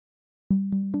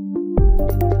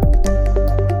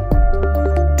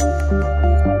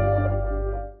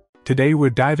Today we're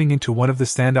diving into one of the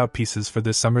standout pieces for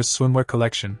this summer's swimwear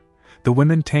collection, the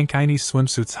women Tankini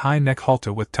Swimsuits high-neck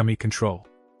halter with tummy control.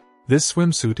 This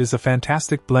swimsuit is a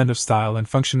fantastic blend of style and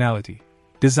functionality,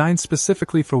 designed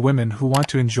specifically for women who want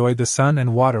to enjoy the sun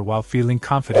and water while feeling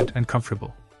confident and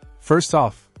comfortable. First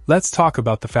off, let's talk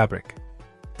about the fabric.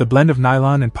 The blend of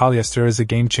nylon and polyester is a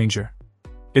game-changer.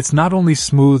 It's not only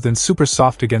smooth and super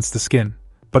soft against the skin,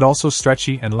 but also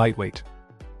stretchy and lightweight.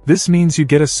 This means you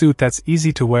get a suit that's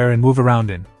easy to wear and move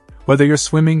around in, whether you're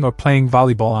swimming or playing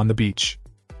volleyball on the beach.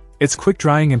 It's quick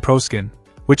drying in pro skin,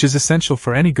 which is essential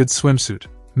for any good swimsuit,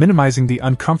 minimizing the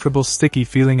uncomfortable sticky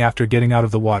feeling after getting out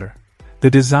of the water. The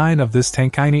design of this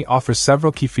Tankini offers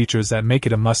several key features that make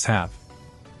it a must-have.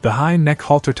 The high neck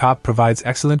halter top provides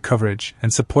excellent coverage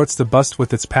and supports the bust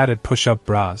with its padded push-up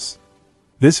bras.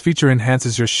 This feature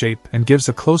enhances your shape and gives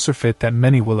a closer fit that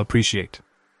many will appreciate.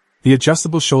 The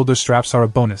adjustable shoulder straps are a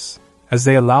bonus, as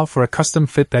they allow for a custom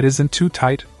fit that isn't too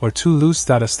tight or too loose.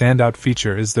 A standout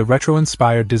feature is the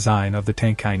retro-inspired design of the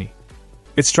Tankini.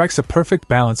 It strikes a perfect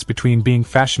balance between being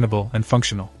fashionable and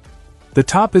functional. The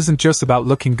top isn't just about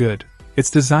looking good,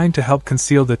 it's designed to help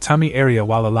conceal the tummy area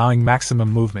while allowing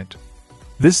maximum movement.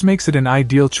 This makes it an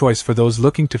ideal choice for those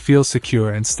looking to feel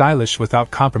secure and stylish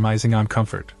without compromising on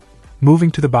comfort.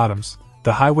 Moving to the bottoms,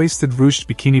 the high-waisted ruched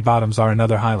bikini bottoms are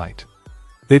another highlight.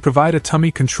 They provide a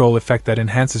tummy control effect that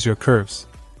enhances your curves,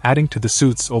 adding to the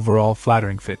suit's overall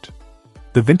flattering fit.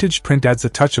 The vintage print adds a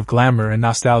touch of glamour and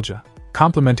nostalgia,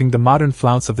 complementing the modern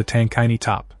flounce of the Tankini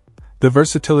top. The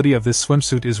versatility of this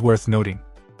swimsuit is worth noting.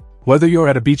 Whether you're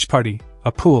at a beach party,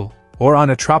 a pool, or on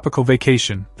a tropical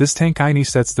vacation, this Tankini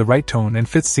sets the right tone and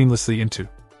fits seamlessly into.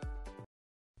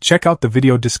 Check out the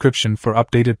video description for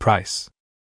updated price.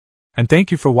 And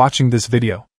thank you for watching this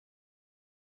video.